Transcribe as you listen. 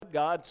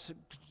God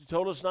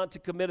told us not to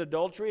commit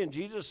adultery, and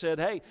Jesus said,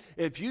 hey,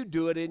 if you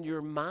do it in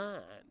your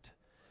mind,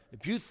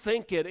 if you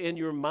think it in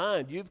your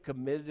mind, you've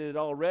committed it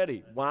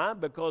already. Why?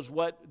 Because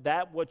what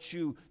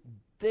you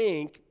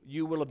think,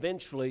 you will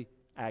eventually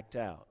act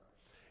out.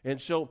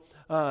 And so,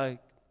 and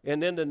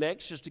then the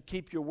next is to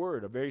keep your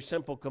word, a very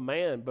simple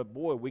command, but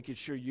boy, we could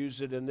sure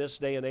use it in this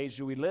day and age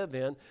that we live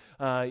in.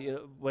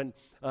 When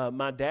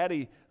my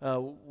daddy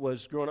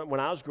was growing up, when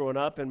I was growing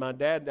up, and my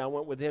dad, I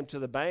went with him to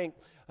the bank.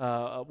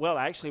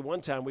 Actually,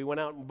 one time we went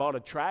out and bought a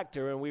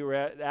tractor, and we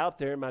were out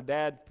there, and my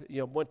dad,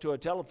 went to a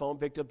telephone,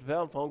 picked up the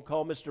telephone,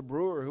 called Mr.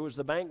 Brewer, who was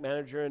the bank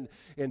manager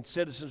in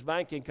Citizens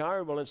Bank in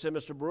Collierville, and said,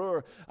 Mr.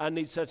 Brewer, I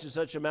need such and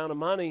such amount of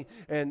money,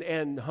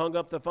 and hung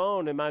up the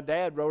phone, and my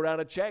dad wrote out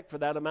a check for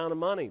that amount of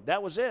money.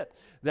 That was it.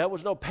 There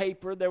was no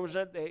paper.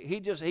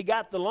 He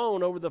got the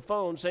loan over the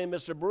phone saying,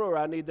 Mr. Brewer,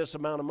 I need this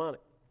amount of money.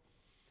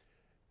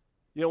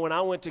 When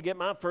I went to get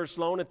my first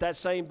loan at that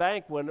same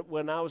bank,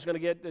 when I was going to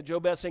get the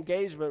Joe Best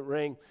engagement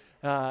ring,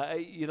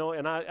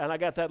 and I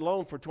got that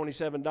loan for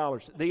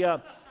 $27.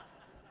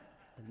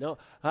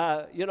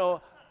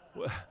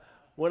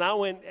 When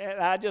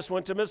I just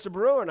went to Mr.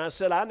 Brewer and I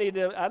said, I need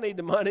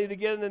the money to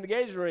get an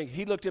engagement ring.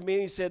 He looked at me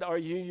and he said, are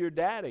you your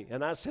daddy?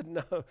 And I said,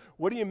 no.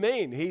 What do you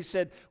mean? He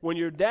said, when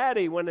your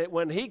daddy,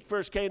 when he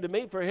first came to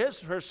me for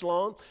his first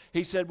loan,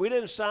 he said, we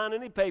didn't sign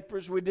any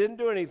papers, we didn't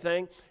do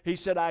anything. He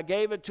said, I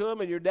gave it to him,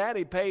 and your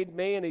daddy paid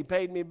me, and he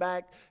paid me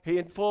back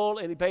in full,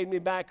 and he paid me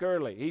back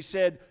early. He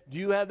said, do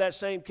you have that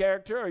same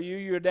character? Are you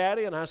your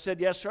daddy? And I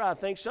said, yes, sir, I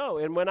think so.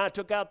 And when I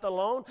took out the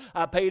loan,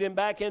 I paid him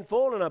back in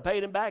full, and I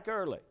paid him back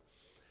early.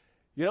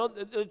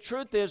 The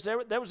truth is,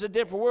 there was a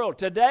different world.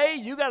 Today,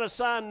 you got to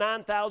sign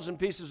 9,000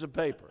 pieces of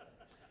paper.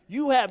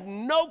 You have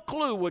no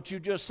clue what you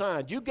just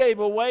signed. You gave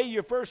away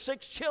your first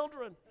 6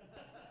 children.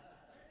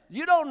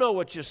 You don't know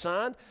what you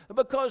signed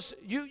because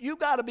you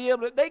got to be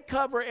able to, they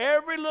cover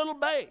every little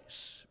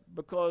base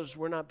because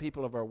we're not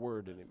people of our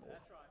word anymore.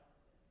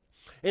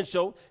 And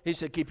so he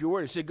said, keep your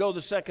word. He said, go the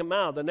second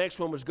mile. The next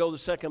one was go the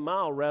second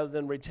mile rather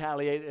than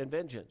retaliate and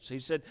vengeance. He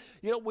said,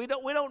 we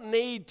don't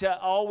need to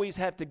always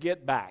have to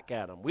get back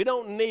at them. We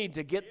don't need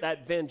to get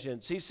that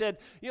vengeance. He said,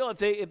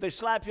 if they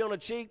slap you on the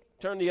cheek,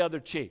 turn the other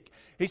cheek.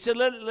 He said,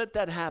 let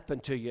that happen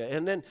to you.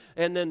 And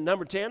then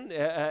number 10,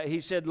 he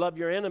said, love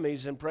your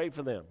enemies and pray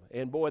for them.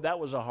 And boy, that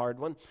was a hard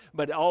one.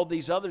 But all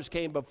these others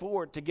came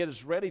before it to get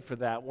us ready for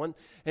that one.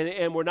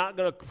 And we're not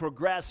going to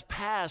progress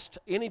past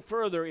any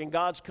further in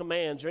God's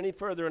commands or any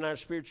further in our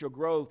spiritual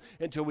growth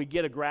until we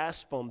get a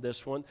grasp on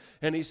this one.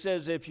 And he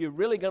says, if you're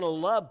really going to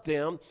love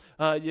them,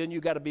 then you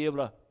got to be able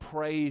to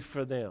pray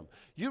for them.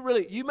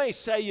 You may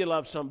say you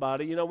love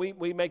somebody.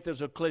 We make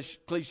those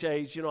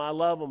cliches. I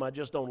love them, I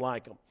just don't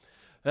like them.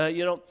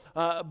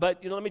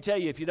 But let me tell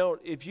you, if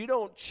you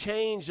don't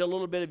change a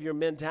little bit of your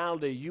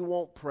mentality, you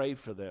won't pray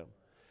for them.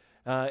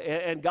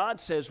 And God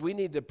says we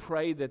need to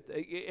pray that,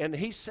 and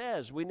He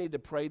says we need to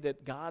pray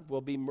that God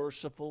will be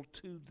merciful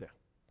to them.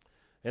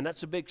 And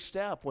that's a big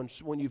step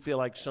when you feel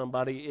like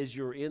somebody is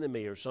your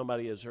enemy or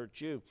somebody has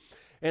hurt you.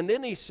 And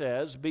then He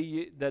says,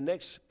 the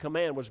next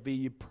command was, be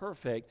ye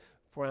perfect,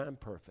 for I am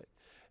perfect.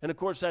 And of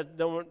course, that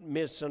don't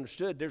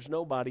misunderstood. There's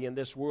nobody in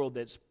this world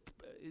that's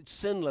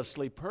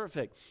sinlessly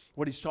perfect.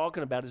 What He's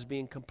talking about is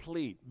being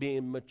complete,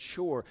 being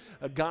mature.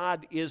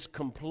 God is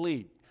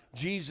complete.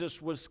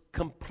 Jesus was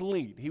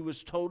complete. He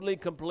was totally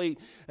complete,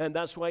 and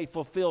that's why He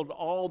fulfilled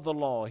all the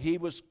law. He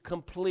was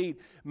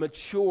complete,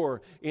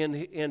 mature in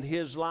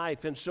His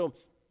life. And so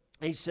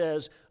He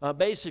says,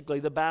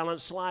 basically, the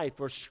balanced life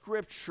or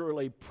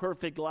scripturally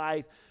perfect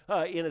life,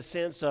 in a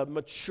sense, a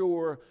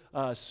mature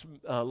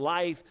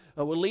life,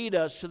 will lead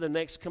us to the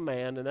next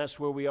command, and that's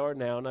where we are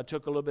now. And I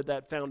took a little bit of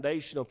that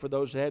foundational for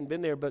those that hadn't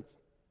been there, but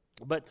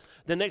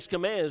the next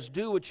command is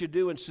do what you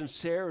do in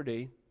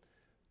sincerity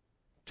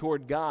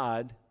toward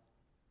God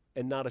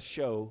and not a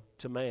show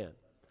to man.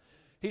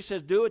 He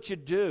says, do what you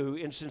do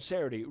in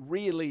sincerity.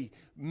 Really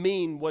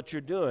mean what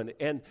you're doing.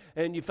 And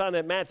you find that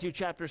in Matthew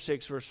chapter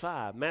 6, verse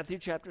 5. Matthew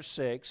chapter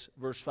 6,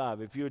 verse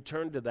 5. If you would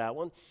turn to that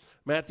one.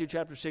 Matthew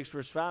chapter 6,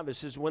 verse 5, it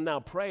says, when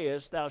thou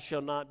prayest, thou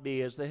shalt not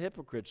be as the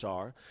hypocrites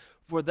are,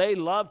 for they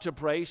love to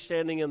pray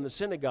standing in the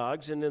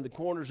synagogues and in the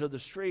corners of the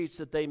streets,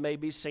 that they may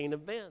be seen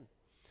of men.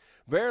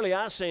 Verily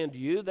I say unto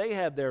you, they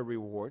have their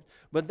reward.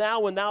 But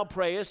thou, when thou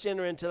prayest,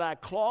 enter into thy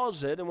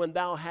closet, and when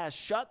thou hast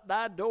shut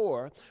thy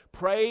door,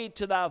 pray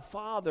to thy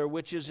Father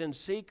which is in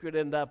secret,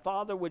 and thy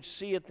Father which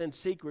seeth in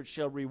secret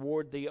shall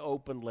reward thee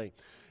openly.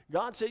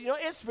 God said,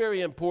 it's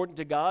very important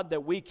to God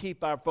that we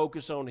keep our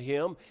focus on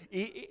Him.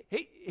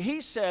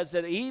 He says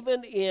that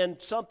even in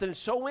something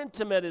so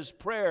intimate as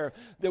prayer,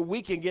 that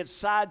we can get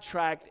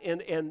sidetracked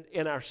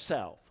in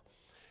ourselves.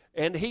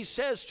 And He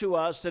says to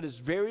us that it's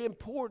very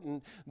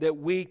important that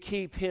we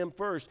keep Him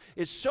first.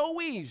 It's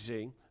so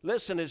easy,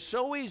 it's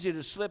so easy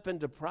to slip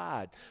into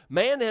pride.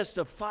 Man has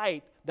to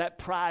fight that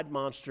pride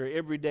monster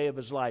every day of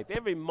his life.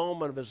 Every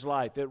moment of his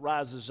life, it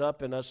rises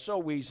up in us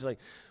so easily.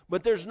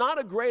 But there's not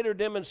a greater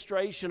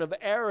demonstration of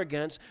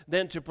arrogance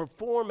than to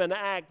perform an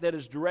act that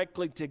is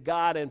directly to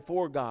God and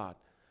for God.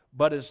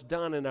 but it's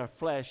done in our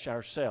flesh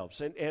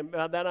ourselves. And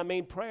by that I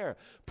mean prayer.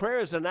 Prayer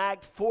is an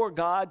act for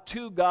God,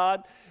 to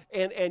God,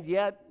 and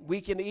yet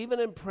we can, even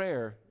in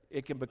prayer,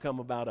 it can become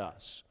about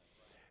us.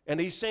 And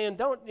he's saying,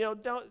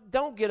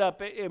 don't get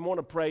up and want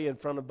to pray in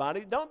front of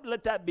body. Don't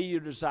let that be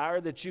your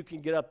desire, that you can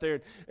get up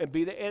there and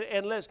be there.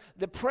 And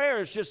the prayer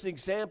is just an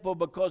example,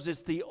 because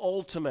it's the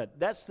ultimate.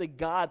 That's the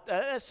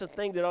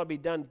thing that ought to be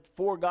done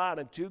for God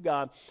and to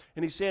God.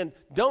 And he's saying,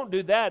 don't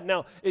do that.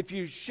 Now, if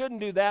you shouldn't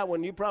do that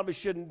one, you probably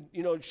shouldn't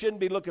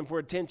be looking for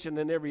attention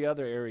in every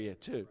other area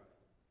too.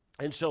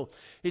 And so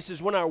he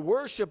says, when our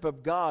worship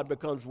of God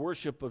becomes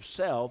worship of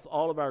self,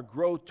 all of our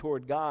growth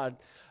toward God,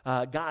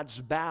 God's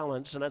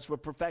balance, and that's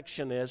what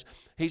perfection is,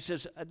 he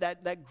says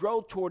that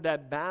growth toward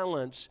that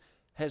balance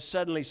has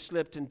suddenly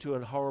slipped into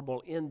a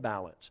horrible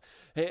imbalance.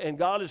 And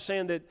God is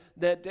saying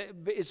that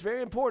it's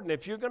very important,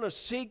 if you're going to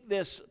seek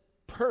this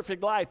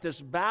perfect life,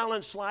 this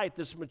balanced life,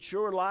 this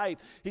mature life,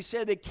 he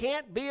said it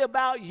can't be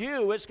about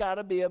you, it's got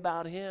to be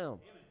about him.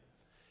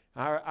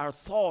 Our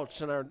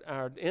thoughts and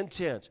our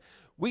intents.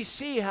 We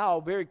see how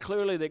very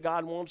clearly that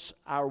God wants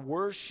our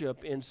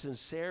worship in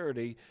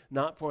sincerity,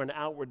 not for an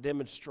outward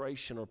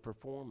demonstration or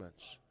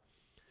performance.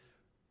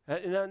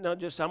 I'm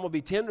going to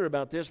be tender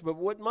about this, but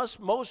what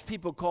most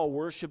people call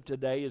worship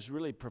today is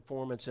really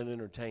performance and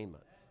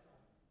entertainment.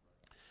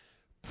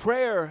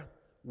 Prayer,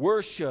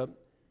 worship,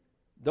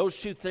 those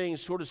two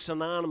things sort of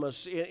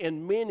synonymous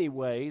in many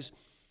ways,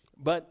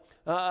 but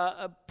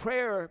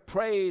prayer,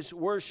 praise,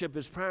 worship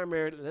is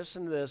primarily,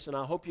 listen to this, and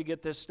I hope you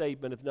get this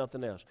statement if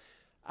nothing else.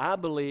 I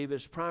believe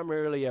it's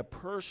primarily a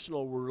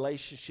personal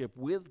relationship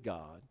with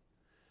God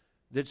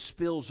that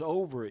spills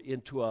over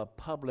into a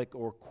public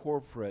or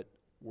corporate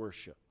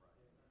worship.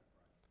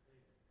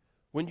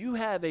 When you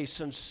have a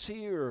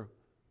sincere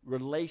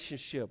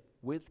relationship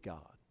with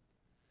God,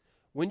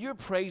 when you're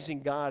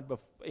praising God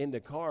in the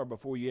car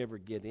before you ever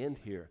get in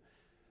here,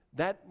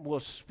 that will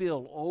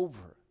spill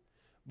over.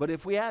 But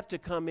if we have to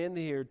come in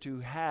here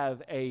to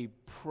have a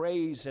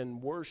praise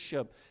and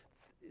worship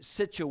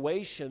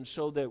situation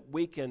so that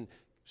we can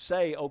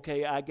say,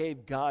 okay, I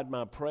gave God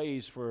my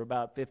praise for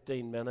about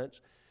 15 minutes.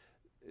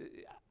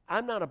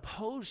 I'm not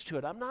opposed to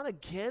it. I'm not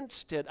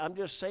against it. I'm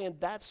just saying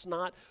that's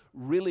not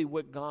really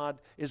what God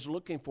is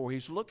looking for.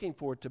 He's looking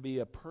for it to be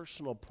a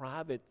personal,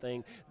 private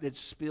thing that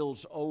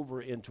spills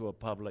over into a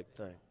public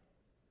thing.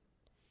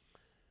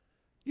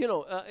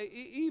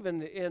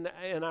 Even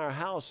in our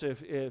house,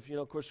 if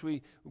of course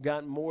we've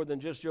gotten more than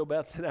just Joe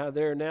Beth and I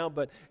there now,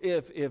 but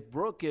if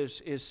Brooke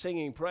is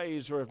singing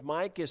praise, or if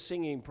Mike is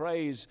singing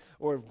praise,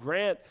 or if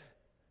Grant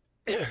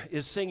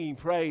is singing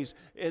praise,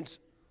 and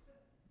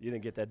you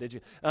didn't get that, did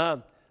you?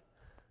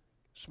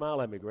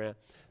 Smile at me, Grant.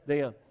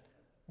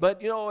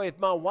 But if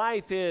my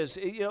wife is,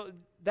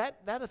 that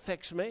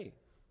affects me.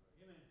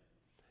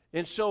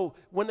 And so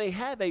when they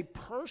have a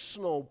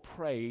personal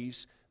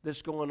praise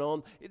that's going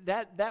on,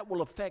 that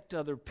will affect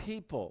other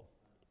people.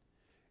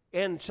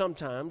 And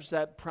sometimes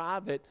that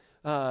private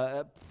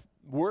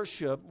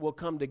worship will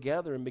come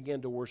together and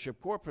begin to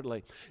worship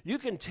corporately. You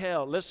can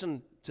tell,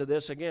 listen to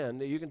this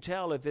again, you can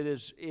tell if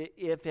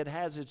it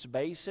has its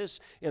basis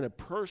in a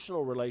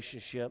personal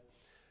relationship.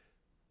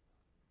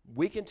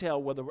 We can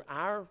tell whether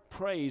our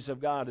praise of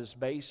God is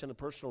based in a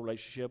personal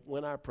relationship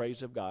when our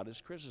praise of God is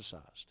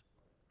criticized.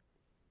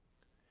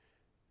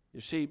 You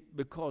see,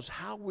 because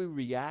how we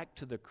react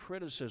to the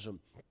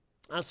criticism,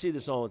 I see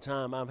this all the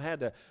time. I've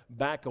had to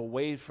back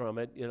away from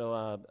it,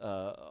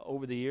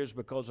 over the years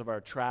because of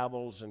our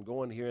travels and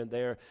going here and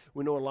there.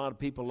 We know a lot of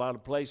people, a lot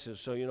of places.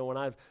 So, when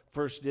I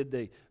first did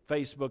the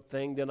Facebook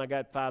thing, then I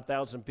got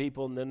 5,000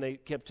 people, and then they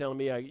kept telling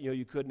me,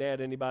 you couldn't add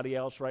anybody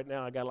else right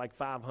now. I got like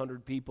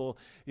 500 people,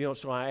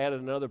 so I added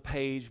another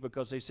page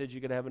because they said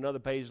you could have another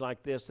page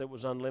like this that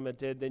was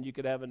unlimited. Then you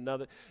could have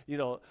another,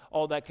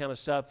 all that kind of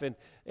stuff.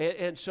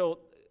 And so,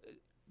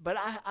 but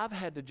I've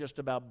had to just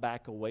about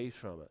back away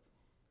from it.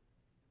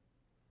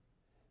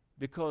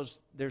 Because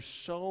there's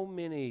so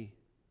many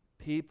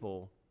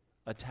people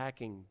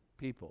attacking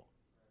people.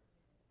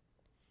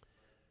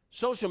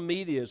 Social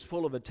media is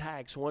full of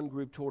attacks, one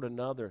group toward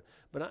another.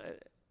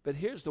 But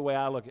here's the way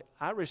I look at it.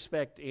 I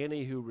respect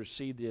any who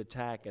receive the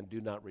attack and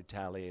do not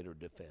retaliate or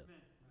defend.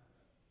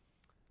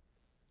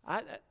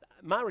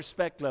 My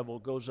respect level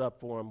goes up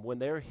for them when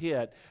they're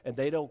hit and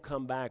they don't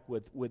come back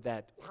with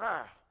that.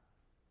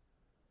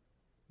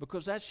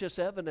 Because that's just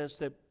evidence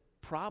that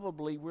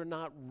probably we're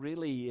not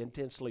really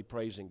intensely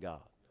praising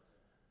God.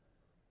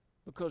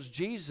 Because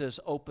Jesus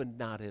opened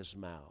not his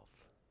mouth.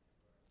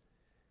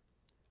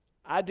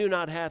 I do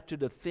not have to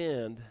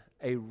defend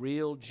a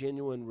real,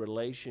 genuine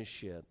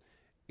relationship.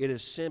 It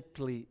just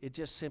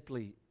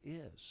simply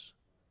is.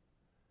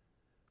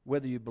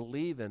 Whether you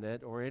believe in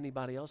it or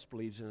anybody else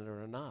believes in it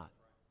or not.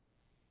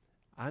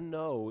 I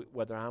know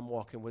whether I'm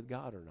walking with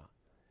God or not.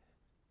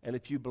 And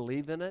if you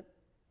believe in it,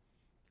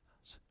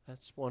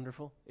 that's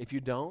wonderful. If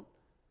you don't,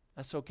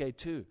 that's okay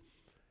too.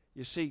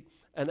 You see,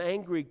 an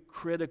angry,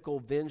 critical,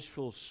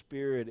 vengeful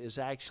spirit is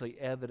actually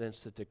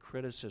evidence that the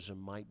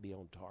criticism might be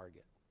on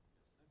target.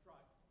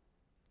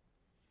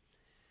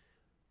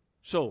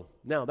 So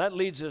now that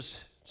leads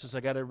us, since I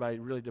got everybody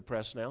really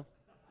depressed now,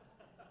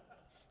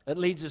 that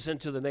leads us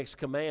into the next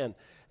command,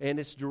 and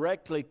it's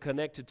directly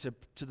connected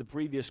to the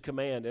previous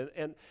command.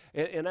 And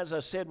as I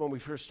said when we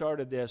first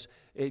started this,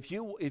 if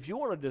you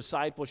want a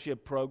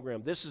discipleship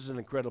program, this is an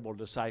incredible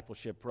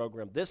discipleship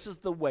program. This is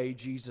the way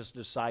Jesus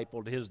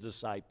discipled his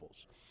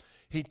disciples.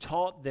 He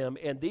taught them,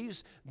 and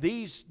these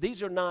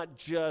are not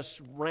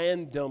just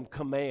random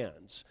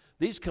commands.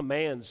 These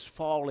commands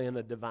fall in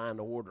a divine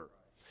order.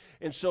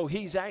 And so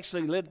he's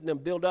actually letting them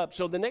build up.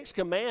 So the next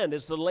command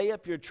is to lay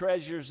up your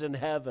treasures in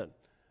heaven,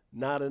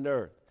 not in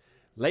earth.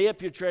 Lay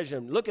up your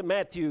treasure. Look at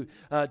Matthew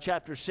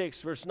chapter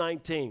 6, verse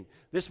 19.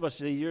 This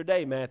must be your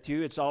day,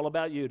 Matthew. It's all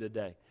about you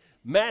today.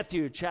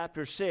 Matthew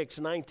chapter 6,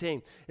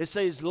 19. It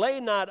says, lay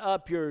not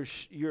up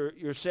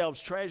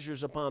yourselves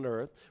treasures upon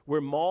earth,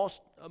 where moth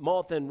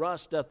and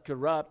rust doth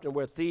corrupt, and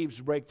where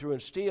thieves break through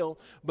and steal,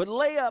 but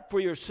lay up for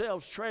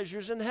yourselves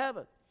treasures in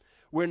heaven,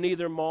 where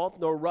neither moth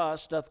nor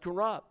rust doth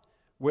corrupt,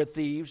 where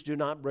thieves do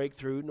not break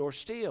through nor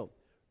steal.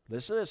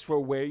 Listen to this, for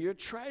where your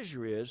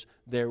treasure is,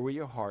 there will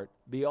your heart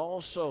be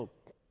also.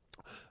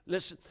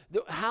 Listen,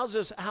 how's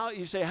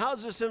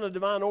this in a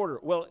divine order?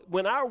 Well,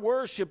 when our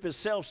worship is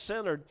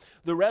self-centered,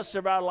 the rest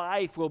of our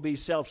life will be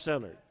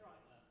self-centered.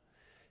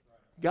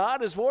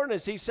 God is warning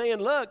us. He's saying,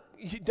 look,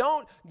 you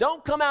don't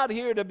come out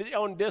here to be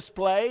on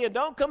display, and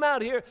don't come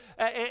out here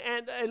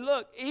and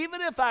look,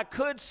 even if I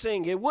could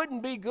sing, it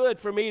wouldn't be good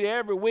for me to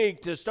every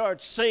week to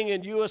start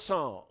singing you a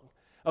song,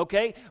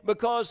 okay?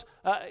 Because,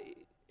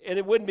 and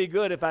it wouldn't be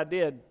good if I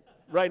did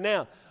right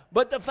now.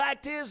 But the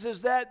fact is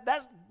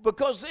that's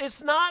because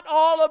it's not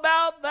all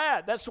about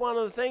that. That's one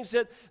of the things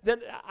that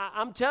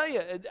I'm telling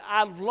you.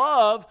 I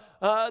love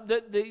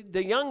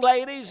the young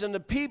ladies and the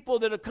people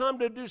that have come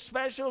to do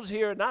specials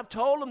here, and I've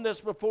told them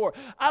this before.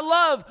 I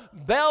love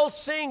Belle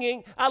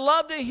singing. I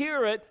love to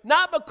hear it,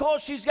 not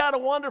because she's got a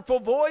wonderful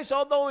voice,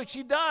 although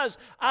she does.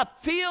 I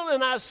feel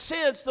and I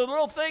sense the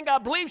little thing. I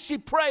believe she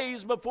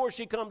prays before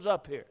she comes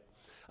up here.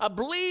 I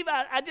believe,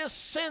 I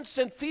just sense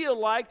and feel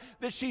like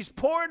that she's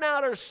pouring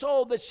out her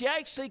soul, that she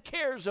actually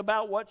cares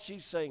about what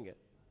she's singing.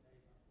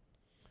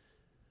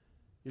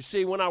 You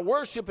see, when our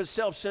worship is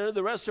self-centered,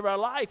 the rest of our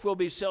life will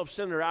be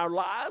self-centered. Our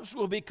lives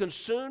will be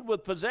consumed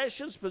with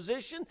possessions,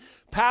 position,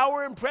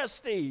 power, and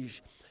prestige.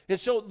 And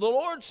so the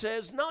Lord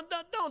says, no,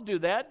 don't do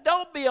that.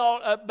 Don't be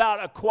all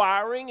about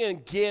acquiring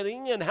and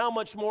getting and how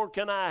much more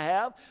can I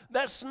have.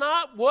 That's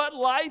not what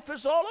life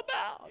is all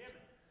about.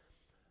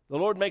 The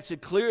Lord makes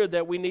it clear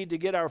that we need to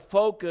get our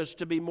focus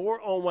to be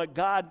more on what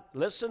God,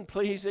 listen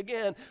please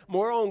again,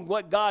 more on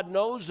what God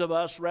knows of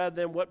us rather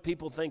than what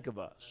people think of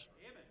us.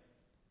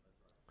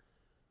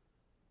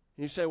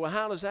 You say, well,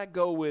 how does that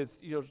go with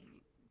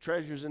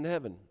treasures in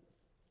heaven?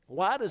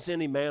 Why does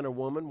any man or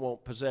woman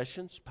want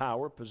possessions,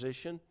 power,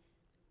 position,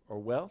 or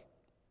wealth?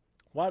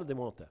 Why do they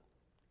want that?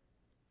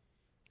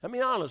 I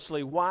mean,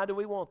 honestly, why do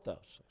we want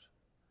those things?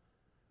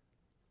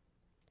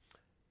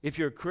 If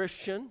you're a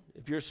Christian,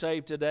 if you're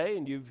saved today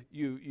and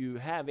you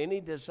have any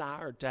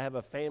desire to have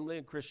a family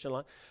and Christian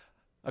life,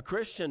 a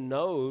Christian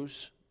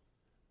knows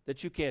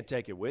that you can't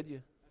take it with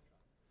you.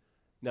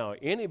 Now,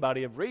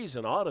 anybody of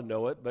reason ought to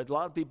know it, but a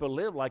lot of people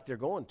live like they're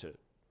going to.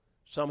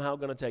 Somehow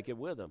going to take it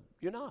with them.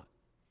 You're not.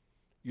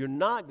 You're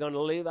not going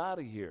to live out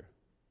of here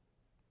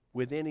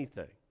with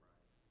anything.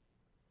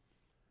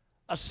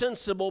 A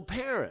sensible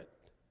parent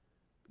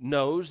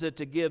knows that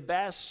to give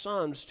vast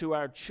sums to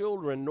our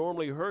children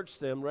normally hurts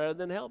them rather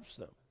than helps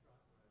them.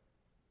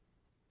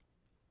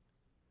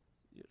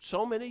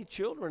 So many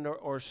children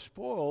are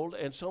spoiled,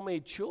 and so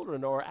many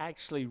children are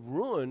actually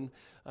ruined.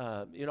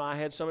 I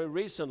had somebody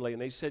recently,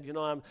 and they said,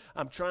 I'm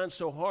trying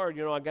so hard.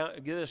 I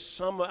got this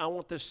sum. I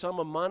want this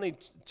sum of money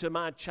to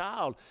my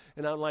child,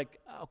 and I'm like,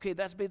 okay,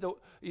 that's be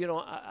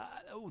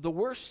the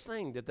worst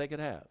thing that they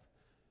could have.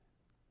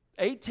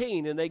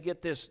 18, and they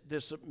get this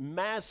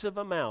massive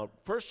amount.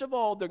 First of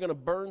all, they're going to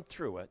burn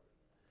through it.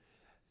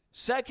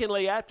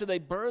 Secondly, after they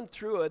burn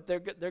through it,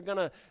 they're going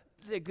to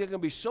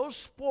be so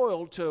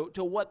spoiled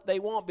to what they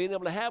want, being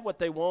able to have what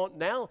they want.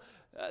 Now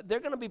they're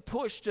going to be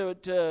pushed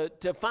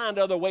to find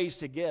other ways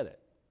to get it.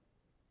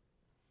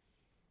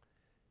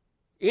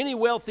 Any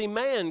wealthy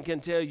man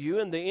can tell you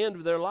in the end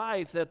of their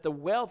life that the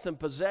wealth and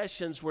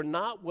possessions were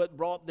not what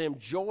brought them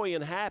joy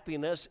and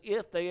happiness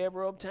if they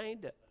ever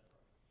obtained it.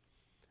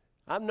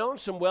 I've known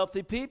some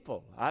wealthy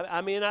people.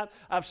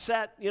 I've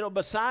sat,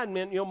 beside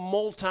men,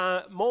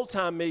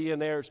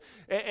 multi-millionaires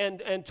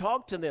and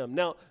talked to them.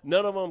 Now,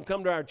 none of them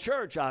come to our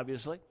church,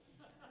 obviously.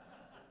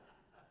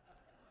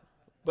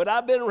 But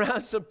I've been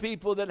around some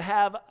people that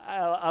have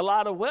a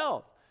lot of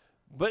wealth.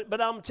 But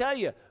I'm telling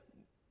you,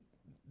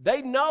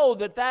 they know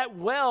that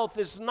wealth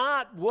is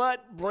not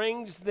what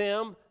brings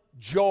them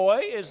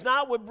joy. It's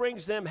not what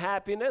brings them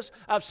happiness.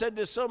 I've said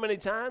this so many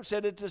times,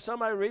 said it to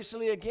somebody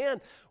recently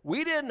again.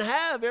 We didn't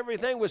have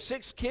everything with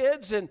 6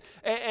 kids and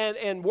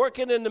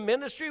working in the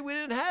ministry. We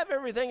didn't have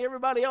everything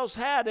everybody else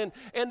had. And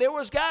there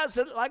was guys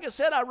that, like I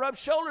said, I rubbed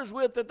shoulders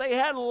with, that they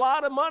had a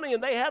lot of money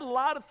and they had a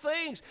lot of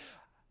things.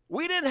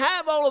 We didn't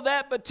have all of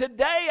that, but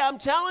today, I'm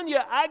telling you,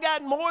 I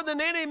got more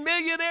than any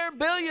millionaire,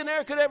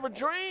 billionaire could ever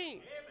dream.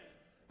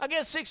 I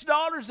got 6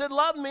 daughters that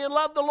love me and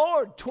love the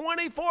Lord,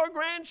 24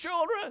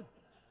 grandchildren.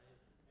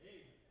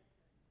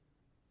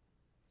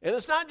 And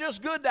it's not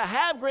just good to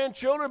have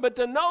grandchildren, but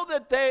to know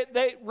that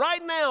they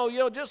right now,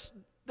 just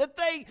that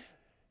they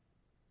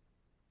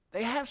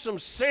have some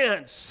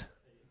sense.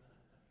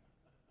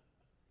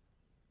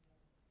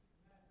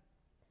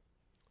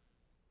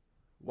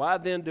 Why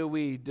then do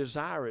we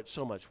desire it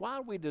so much? Why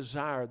do we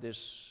desire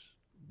this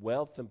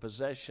wealth and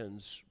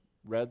possessions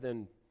rather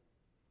than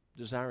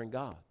desiring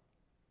God?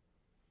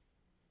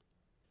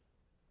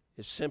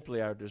 It's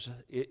simply our desire.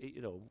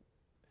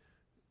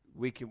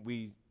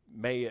 We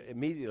may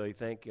immediately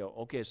think,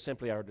 okay, it's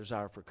simply our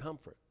desire for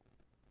comfort.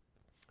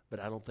 But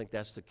I don't think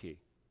that's the key.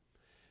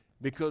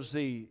 Because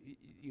the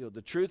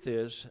truth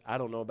is, I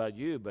don't know about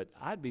you, but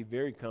I'd be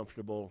very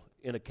comfortable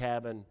in a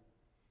cabin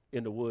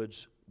in the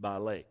woods by a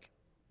lake.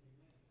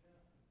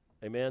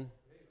 Amen?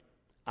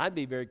 I'd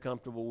be very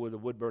comfortable with a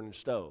wood-burning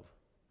stove,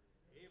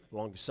 as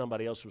long as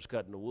somebody else was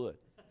cutting the wood.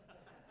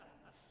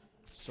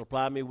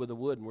 Supply me with the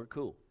wood and we're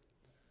cool.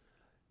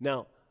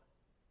 Now,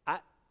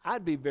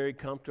 I'd be very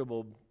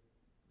comfortable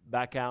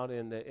back out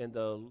in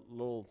the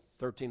little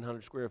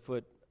 1,300 square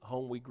foot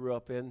home we grew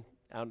up in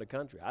out in the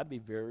country. I'd be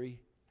very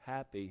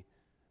happy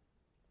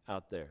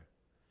out there.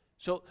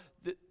 So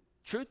the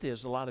truth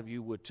is, a lot of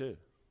you would too.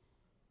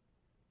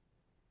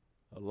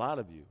 A lot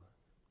of you.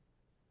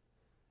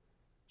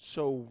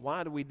 So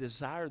why do we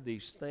desire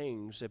these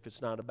things if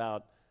it's not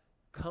about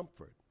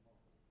comfort?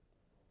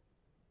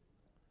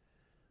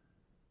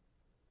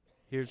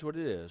 Here's what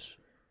it is.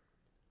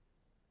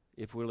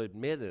 If we'll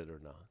admit it or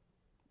not,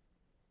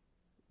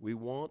 we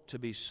want to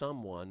be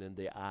someone in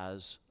the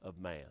eyes of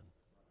man.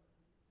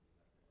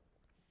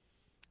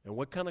 And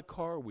what kind of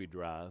car we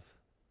drive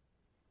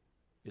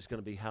is going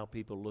to be how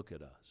people look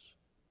at us.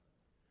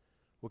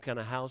 What kind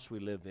of house we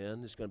live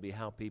in is going to be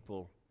how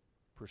people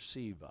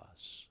perceive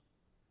us.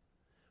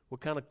 What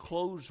kind of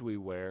clothes we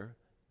wear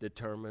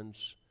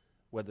determines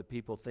whether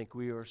people think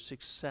we are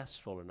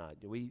successful or not.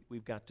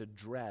 We've got to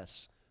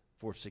dress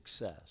for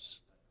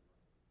success.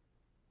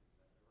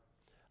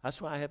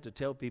 That's why I have to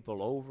tell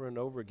people over and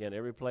over again,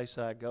 every place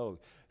I go,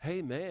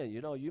 hey, man,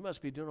 you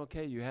must be doing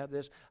okay. You have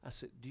this. I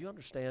said, do you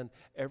understand?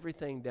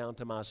 Everything down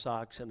to my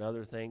socks and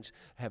other things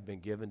have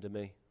been given to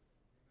me.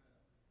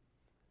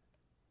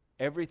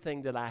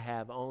 Everything that I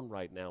have on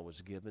right now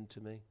was given to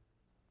me.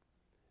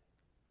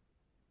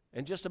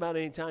 And just about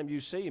any time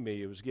you see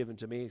me, it was given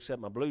to me, except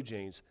my blue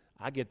jeans.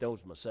 I get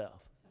those myself.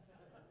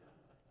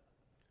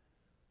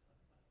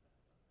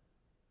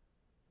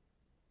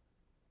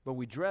 But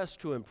we dress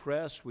to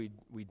impress. We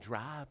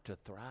drive to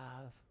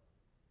thrive.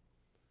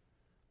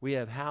 We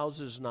have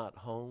houses, not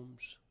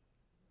homes.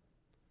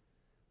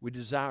 We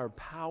desire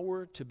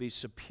power to be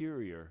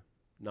superior,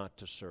 not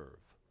to serve.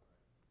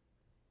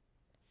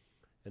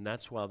 And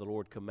that's why the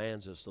Lord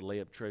commands us to lay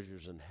up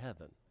treasures in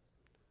heaven.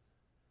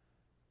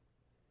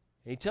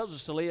 And He tells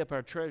us to lay up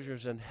our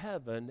treasures in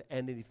heaven,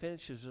 and then He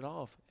finishes it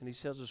off, and He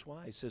tells us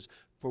why. He says,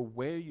 for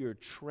where your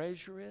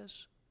treasure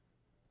is,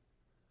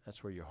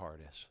 that's where your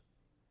heart is.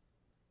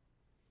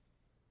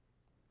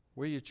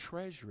 Where your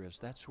treasure is,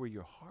 that's where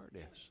your heart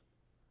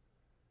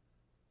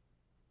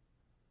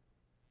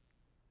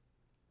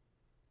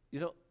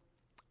is.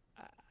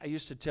 I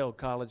used to tell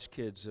college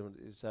kids,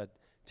 as I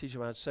teach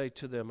them, I'd say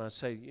to them,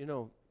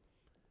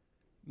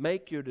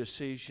 make your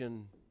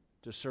decision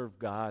to serve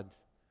God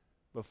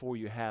before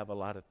you have a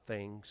lot of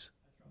things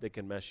that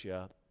can mess you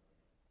up.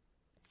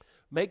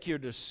 Make your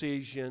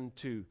decision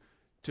to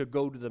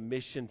go to the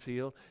mission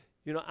field.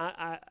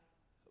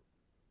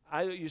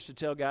 I used to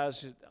tell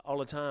guys all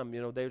the time,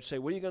 they would say,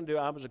 what are you going to do?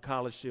 I was a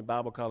college student,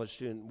 Bible college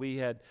student. We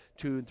had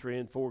 2 and 3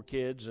 and 4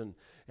 kids, and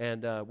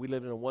we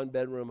lived in a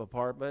 1-bedroom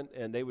apartment,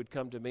 and they would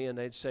come to me and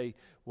they'd say,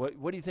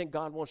 what do you think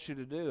God wants you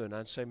to do? And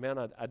I'd say, man,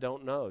 I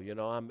don't know.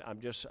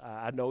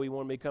 I know He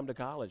wanted me to come to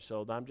college,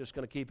 so I'm just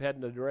going to keep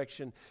heading the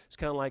direction. It's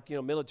kind of like,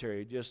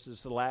 military, just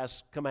it's the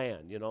last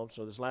command,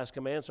 so this last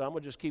command, so I'm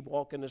going to just keep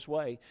walking this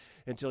way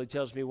until He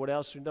tells me what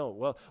else to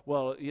do.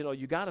 Well,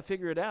 you got to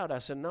figure it out. I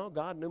said, no,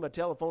 God knew my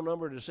telephone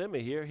number to send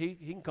me here. He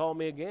can call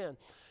me again.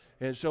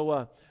 And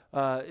so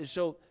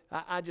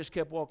I just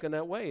kept walking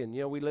that way. And,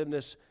 we lived in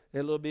this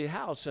little bitty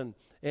house. And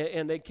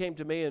they came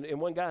to me, and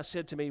one guy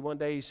said to me one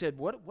day, he said,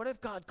 what if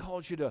God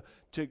calls you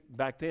to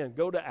back then,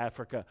 go to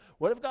Africa?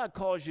 What if God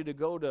calls you to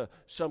go to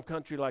some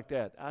country like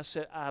that?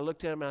 I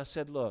looked at him and I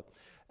said, look,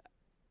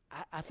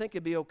 I think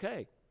it'd be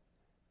okay.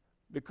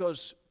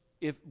 Because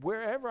if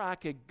wherever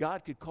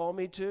God could call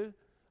me to,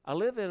 I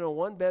live in a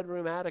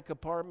 1-bedroom attic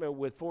apartment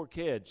with 4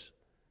 kids.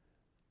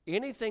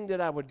 Anything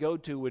that I would go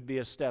to would be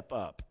a step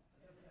up.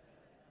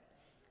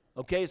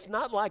 Okay, it's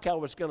not like I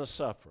was going to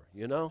suffer,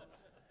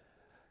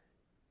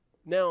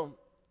 Now,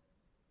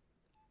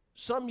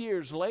 some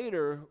years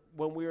later,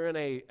 when we were in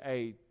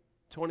a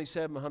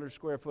 2,700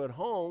 square foot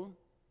home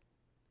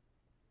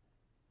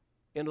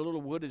in a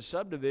little wooded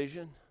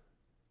subdivision,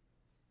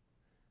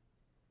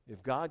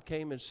 if God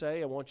came and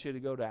say, I want you to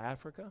go to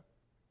Africa,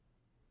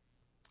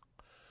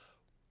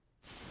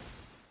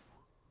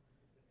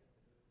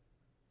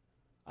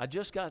 I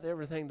just got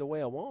everything the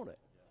way I want it.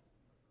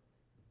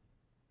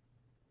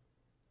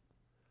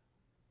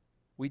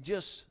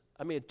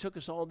 It took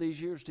us all these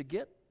years to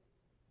get.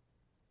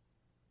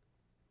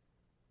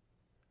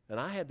 And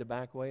I had to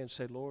back away and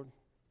say, Lord,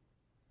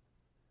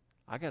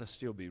 I got to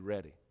still be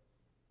ready.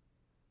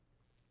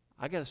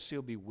 I got to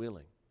still be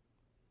willing.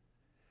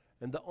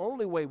 And the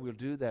only way we'll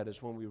do that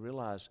is when we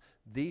realize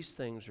these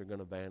things are going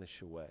to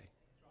vanish away.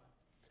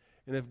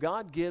 And if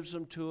God gives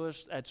them to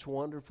us, that's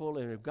wonderful.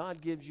 And if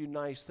God gives you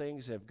nice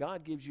things, if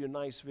God gives you a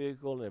nice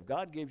vehicle, and if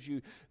God gives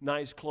you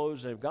nice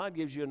clothes, and if God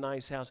gives you a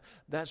nice house,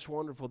 that's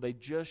wonderful. They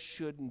just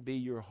shouldn't be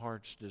your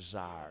heart's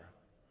desire.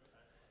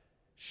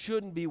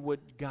 Shouldn't be what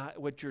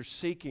you're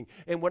seeking.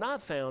 And what I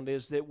found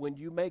is that when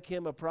you make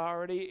Him a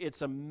priority,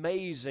 it's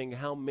amazing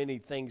how many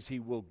things He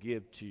will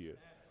give to you.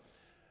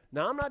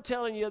 Now, I'm not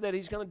telling you that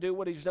He's going to do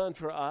what He's done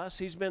for us.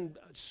 He's been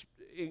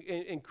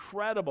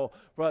incredible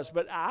for us.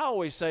 But I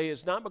always say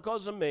it's not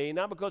because of me,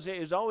 not because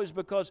it's always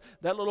because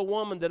that little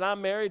woman that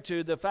I'm married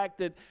to, the fact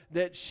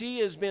that she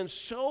has been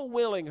so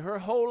willing her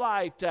whole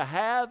life to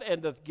have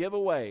and to give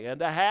away, and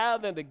to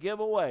have and to give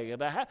away.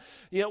 And to have,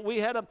 we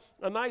had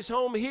a nice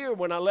home here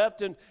when I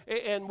left, and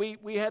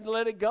we had to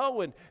let it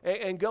go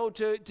and go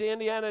to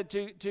Indiana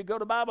to go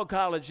to Bible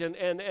college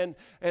and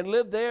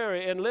live there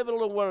and live in a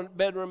little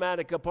one-bedroom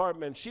attic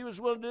apartment. She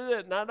was willing to do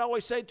that. And I'd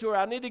always say to her,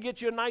 I need to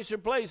get you a nicer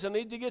place. I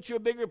need to get you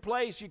a bigger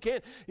place. You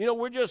can't,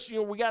 we're just,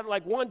 we got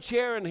like one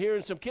chair in here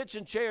and some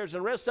kitchen chairs,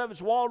 and the rest of it's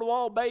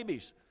wall-to-wall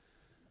babies.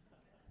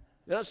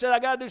 And I said, I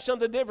got to do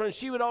something different. And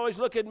she would always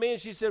look at me and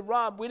she said,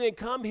 Rob, we didn't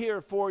come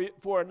here for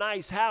a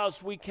nice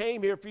house. We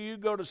came here for you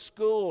to go to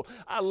school.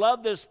 I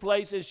love this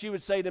place. And she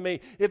would say to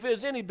me, if it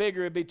was any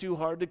bigger, it'd be too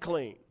hard to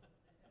clean.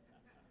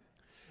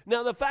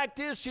 Now, the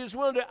fact is, she was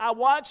willing to. I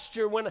watched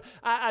her when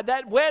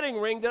that wedding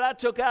ring that I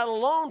took out a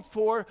loan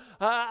for,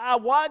 I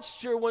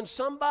watched her when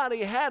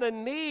somebody had a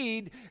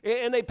need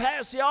and they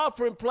passed the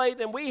offering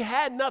plate and we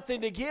had nothing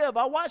to give.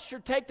 I watched her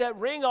take that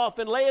ring off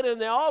and lay it in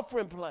the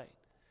offering plate.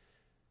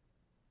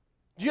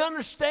 Do you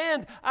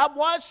understand? I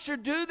watched her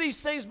do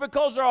these things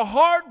because her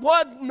heart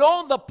wasn't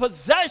on the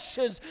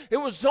possessions. It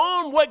was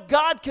on what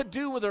God could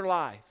do with her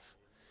life.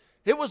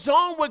 It was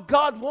on what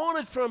God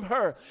wanted from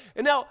her.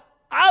 And now,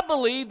 I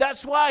believe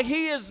that's why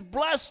He has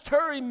blessed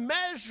her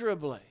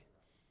immeasurably.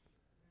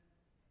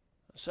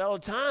 I say all the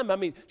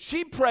time,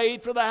 she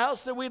prayed for the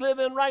house that we live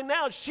in right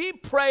now. She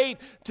prayed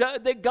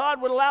that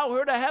God would allow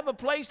her to have a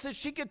place that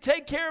she could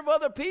take care of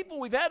other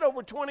people. We've had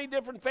over 20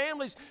 different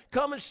families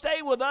come and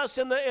stay with us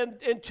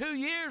in 2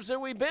 years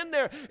that we've been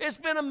there. It's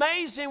been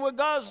amazing what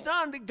God's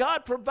done.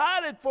 God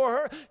provided for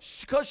her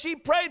because she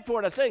prayed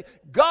for it. I say,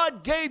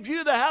 God gave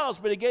you the house,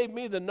 but He gave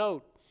me the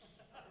note.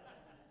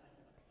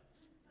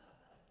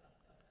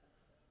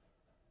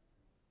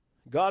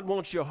 God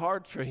wants your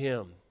heart for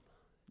Him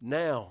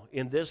now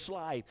in this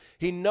life.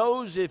 He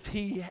knows if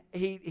He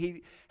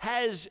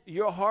has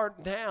your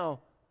heart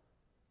now,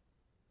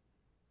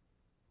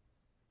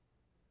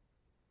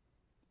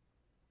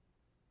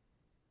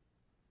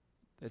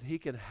 that He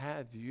can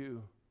have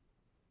you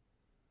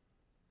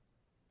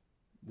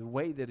the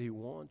way that He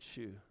wants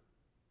you. And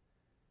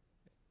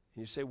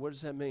you say, what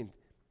does that mean?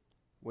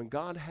 When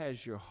God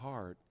has your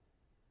heart,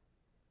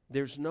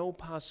 there's no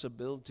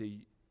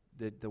possibility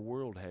that the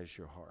world has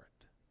your heart.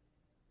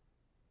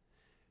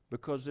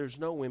 Because there's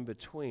no in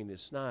between.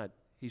 It's not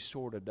He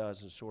sort of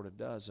does and sort of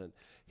doesn't.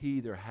 He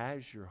either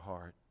has your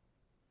heart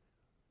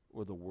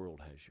or the world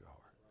has your heart.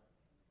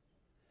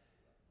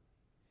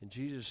 And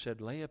Jesus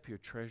said, lay up your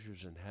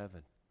treasures in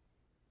heaven.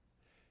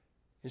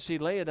 And see,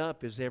 lay it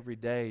up is every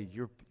day.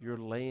 You're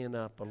laying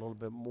up a little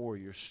bit more.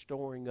 You're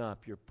storing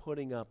up. You're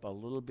putting up a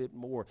little bit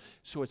more.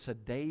 So it's a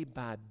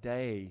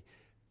day-by-day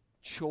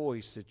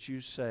choice that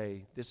you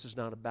say, this is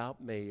not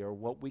about me or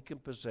what we can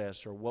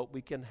possess or what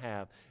we can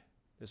have.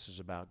 This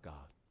is about God.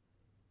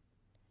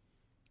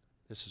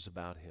 This is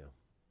about Him.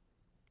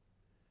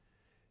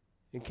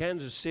 In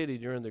Kansas City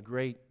during the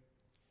great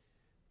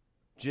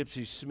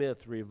Gypsy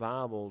Smith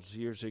revivals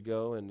years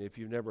ago, and if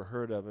you've never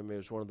heard of him, he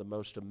was one of the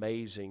most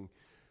amazing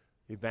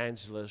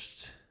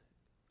evangelists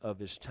of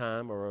his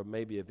time, or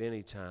maybe of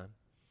any time.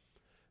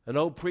 An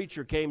old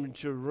preacher came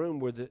into a room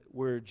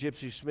where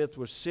Gypsy Smith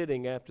was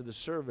sitting after the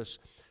service.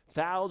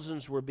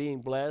 Thousands were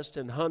being blessed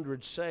and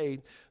hundreds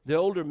saved. The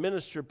older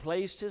minister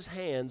placed his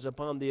hands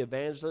upon the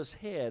evangelist's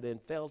head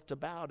and felt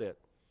about it.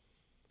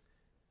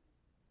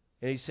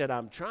 And he said,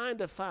 I'm trying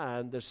to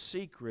find the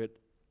secret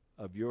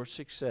of your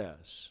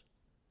success.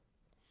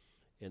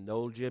 And the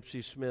old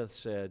Gypsy Smith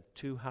said,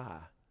 too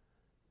high.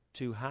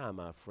 Too high,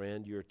 my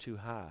friend, you're too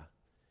high.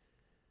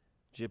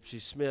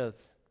 Gypsy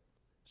Smith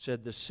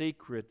said, the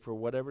secret for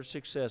whatever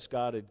success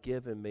God had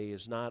given me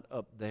is not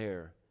up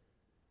there,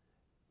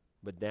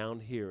 but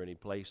down here. And he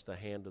placed the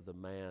hand of the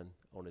man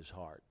on his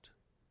heart.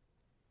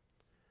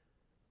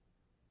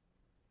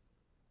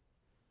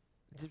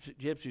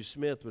 Gypsy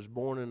Smith was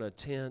born in a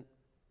tent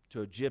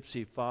to a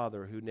gypsy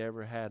father who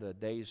never had a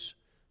day's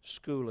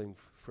schooling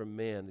from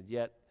men, and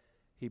yet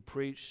he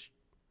preached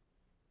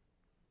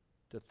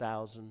to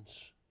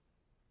thousands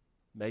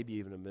maybe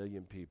even 1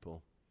 million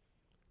people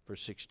for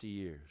 60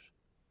 years.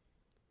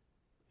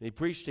 And he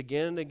preached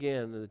again and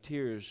again, and the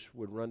tears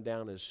would run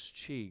down his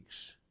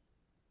cheeks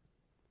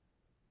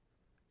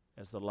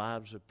as the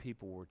lives of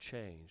people were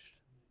changed.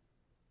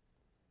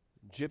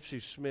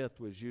 Gypsy Smith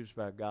was used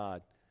by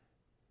God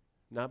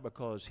not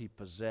because he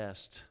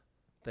possessed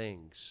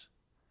things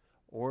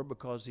or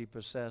because he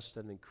possessed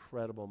an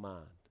incredible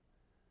mind.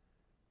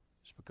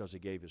 It's because he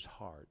gave his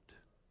heart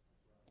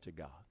to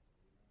God.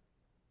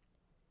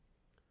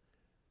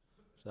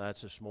 So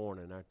that's this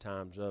morning. Our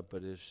time's up,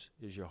 but is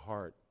your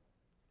heart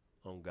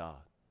on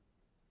God?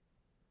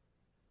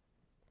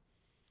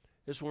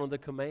 It's one of the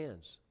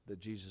commands that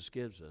Jesus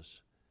gives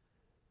us.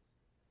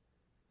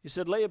 He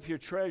said, lay up your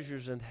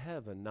treasures in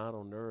heaven, not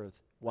on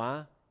earth.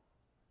 Why?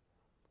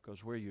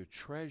 Because where your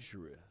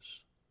treasure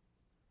is,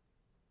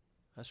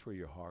 that's where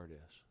your heart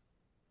is.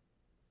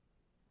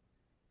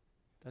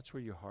 That's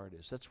where your heart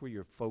is. That's where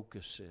your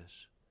focus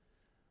is.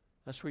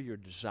 That's where your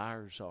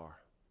desires are.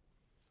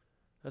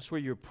 That's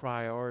where your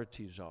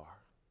priorities are.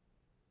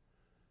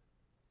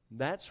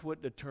 That's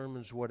what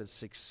determines what is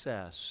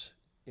success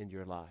in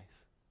your life.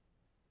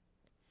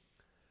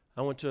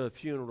 I went to a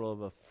funeral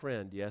of a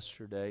friend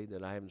yesterday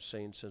that I haven't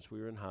seen since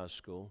we were in high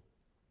school.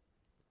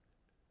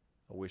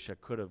 I wish I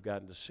could have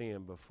gotten to see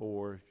him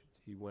before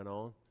he went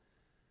on,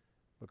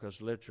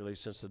 because literally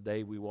since the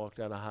day we walked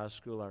out of high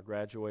school, our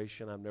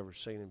graduation, I've never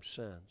seen him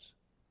since.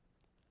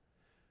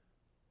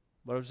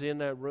 But I was in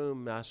that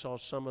room, and I saw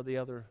some of the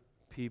other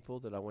people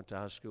that I went to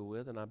high school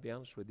with, and I'll be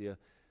honest with you,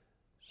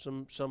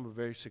 some are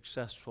very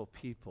successful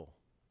people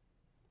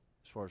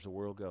as far as the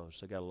world goes.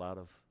 They got a lot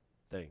of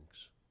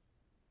things.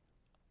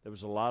 There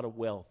was a lot of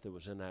wealth that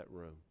was in that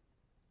room.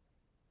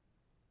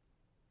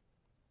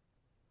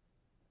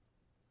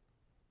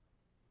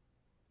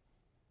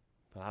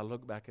 But I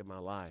look back at my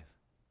life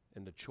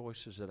and the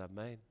choices that I've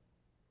made,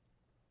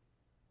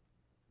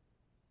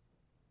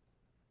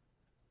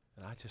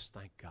 and I just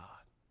thank God.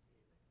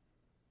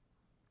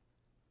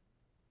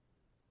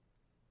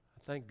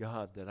 I thank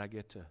God that I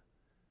get to,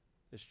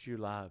 this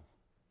July,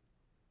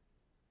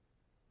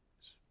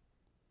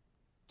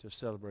 to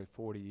celebrate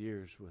 40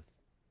 years with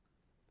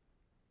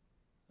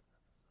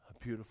a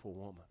beautiful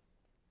woman.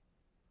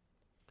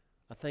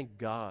 I thank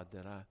God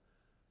that I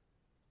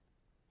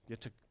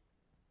get to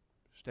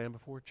stand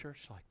before a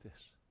church like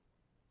this.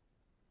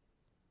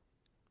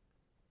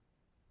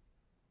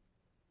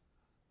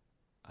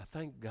 I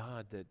thank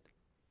God that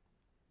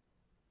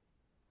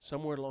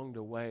somewhere along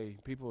the way,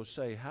 people will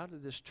say, how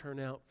did this turn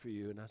out for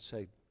you? And I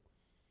say,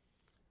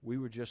 we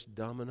were just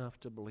dumb enough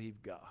to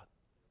believe God.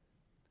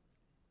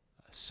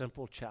 A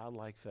simple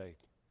childlike faith.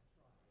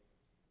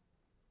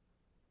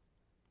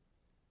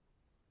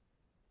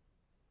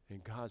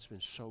 And God's been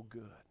so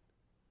good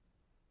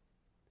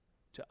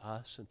to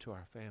us and to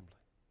our family.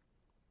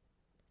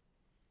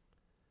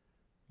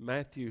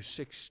 Matthew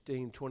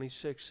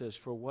 16:26 says,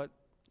 for what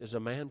is a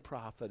man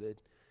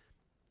profited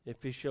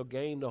if he shall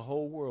gain the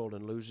whole world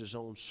and lose his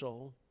own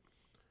soul?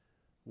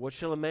 What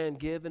shall a man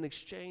give in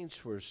exchange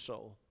for his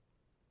soul?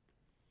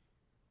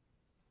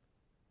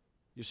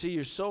 You see,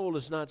 your soul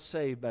is not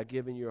saved by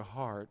giving your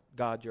heart,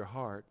 God your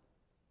heart.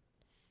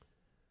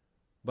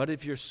 But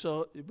if you're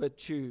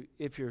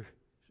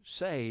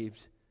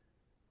saved,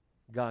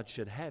 God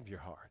should have your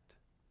heart.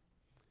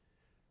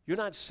 You're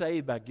not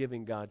saved by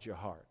giving God your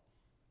heart.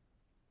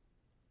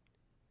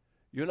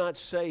 You're not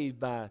saved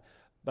by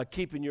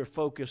keeping your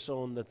focus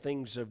on the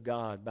things of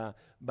God,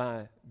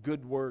 by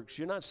good works.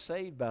 You're not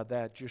saved by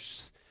that.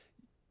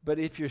 But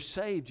if you're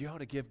saved, you ought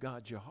to give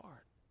God your heart.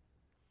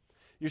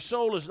 Your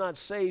soul is not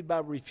saved by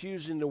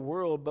refusing the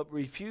world, but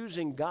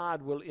refusing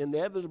God will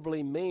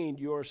inevitably mean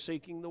you are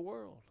seeking the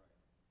world.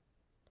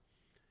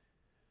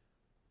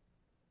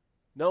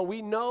 No,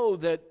 we know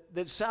that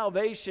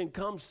salvation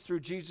comes through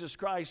Jesus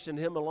Christ and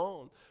Him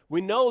alone. We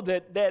know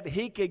that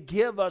He could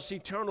give us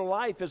eternal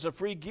life as a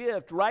free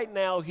gift right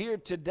now, here,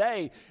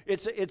 today.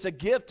 It's a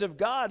gift of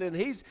God, and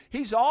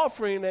He's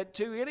offering it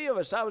to any of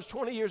us. I was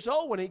 20 years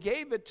old when He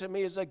gave it to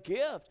me as a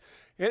gift.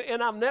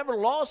 And I've never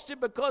lost it,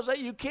 because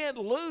you can't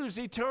lose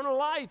eternal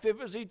life. If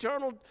it was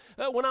eternal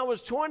when I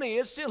was 20,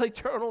 it's still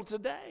eternal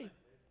today.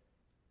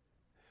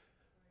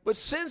 But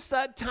since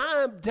that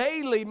time,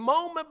 daily,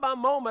 moment by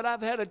moment,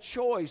 I've had a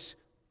choice.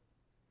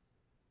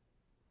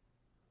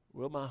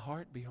 Will my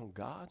heart be on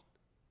God?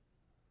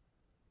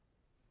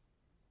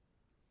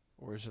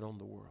 Or is it on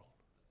the world?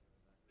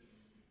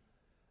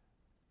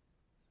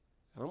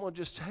 And I'm going to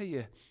just tell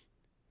you,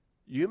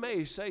 you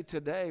may say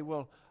today,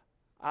 well,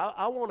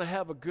 I want to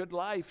have a good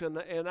life, and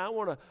I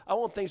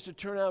want things to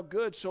turn out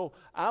good, so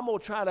I'm going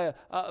to try to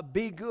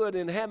be good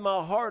and have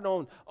my heart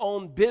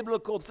on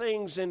biblical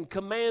things and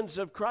commands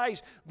of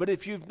Christ. But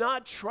if you've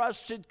not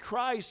trusted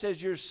Christ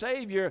as your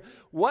Savior,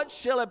 what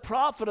shall it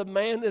profit a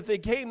man if he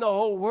gain the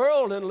whole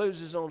world and lose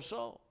his own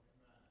soul?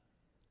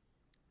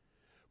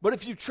 But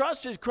if you've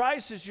trusted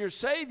Christ as your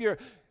Savior,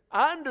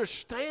 I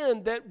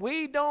understand that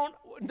we don't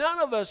none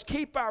of us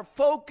keep our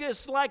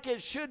focus like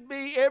it should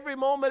be every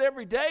moment,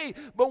 every day.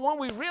 But when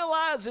we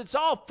realize it's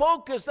all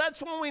focus,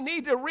 that's when we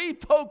need to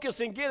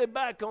refocus and get it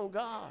back on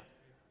God.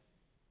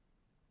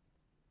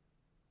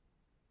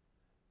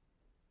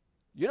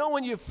 You know,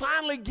 when you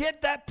finally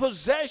get that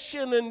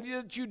possession and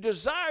that you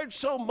desired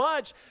so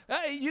much,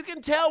 you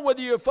can tell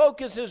whether your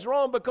focus is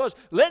wrong, because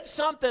let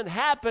something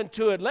happen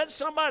to it. Let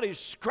somebody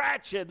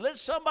scratch it. Let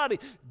somebody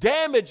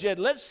damage it.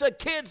 Let the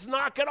kids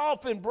knock it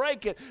off and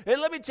break it.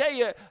 And let me tell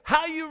you,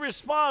 how you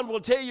respond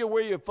will tell you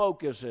where your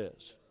focus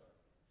is.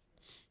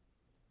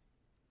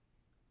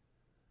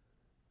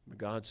 But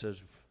God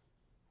says,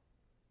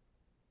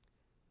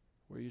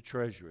 where your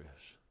treasure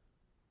is,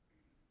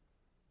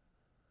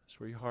 that's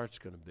where your heart's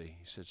going to be.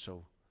 He said,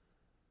 so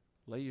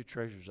lay your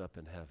treasures up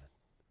in heaven,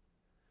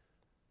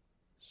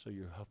 so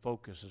your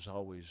focus is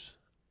always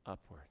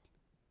upward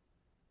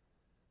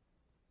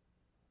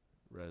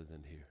rather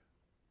than here.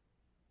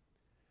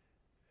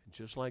 And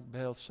just like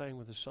Belle sang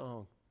with the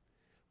song,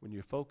 when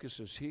your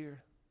focus is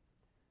here,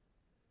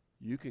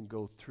 you can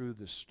go through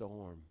the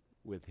storm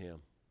with Him.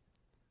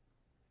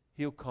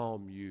 He'll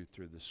calm you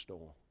through the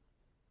storm.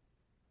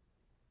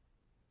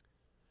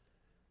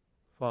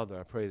 Father,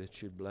 I pray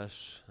that you'd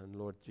bless, and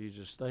Lord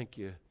Jesus, thank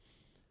you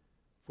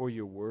for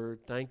your word.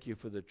 Thank you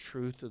for the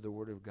truth of the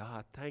word of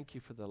God. Thank you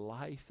for the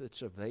life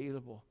that's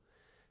available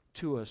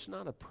to us.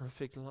 Not a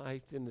perfect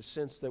life in the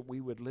sense that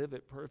we would live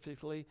it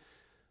perfectly.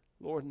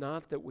 Lord,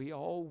 not that we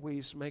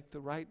always make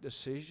the right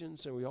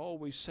decisions and we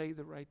always say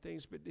the right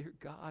things, but dear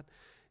God,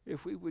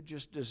 if we would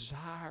just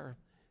desire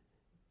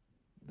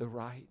the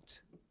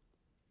right.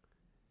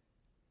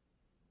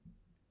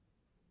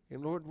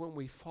 And Lord, when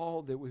we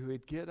fall, that we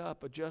would get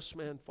up. A just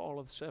man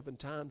falleth 7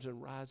 times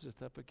and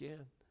riseth up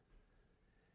again.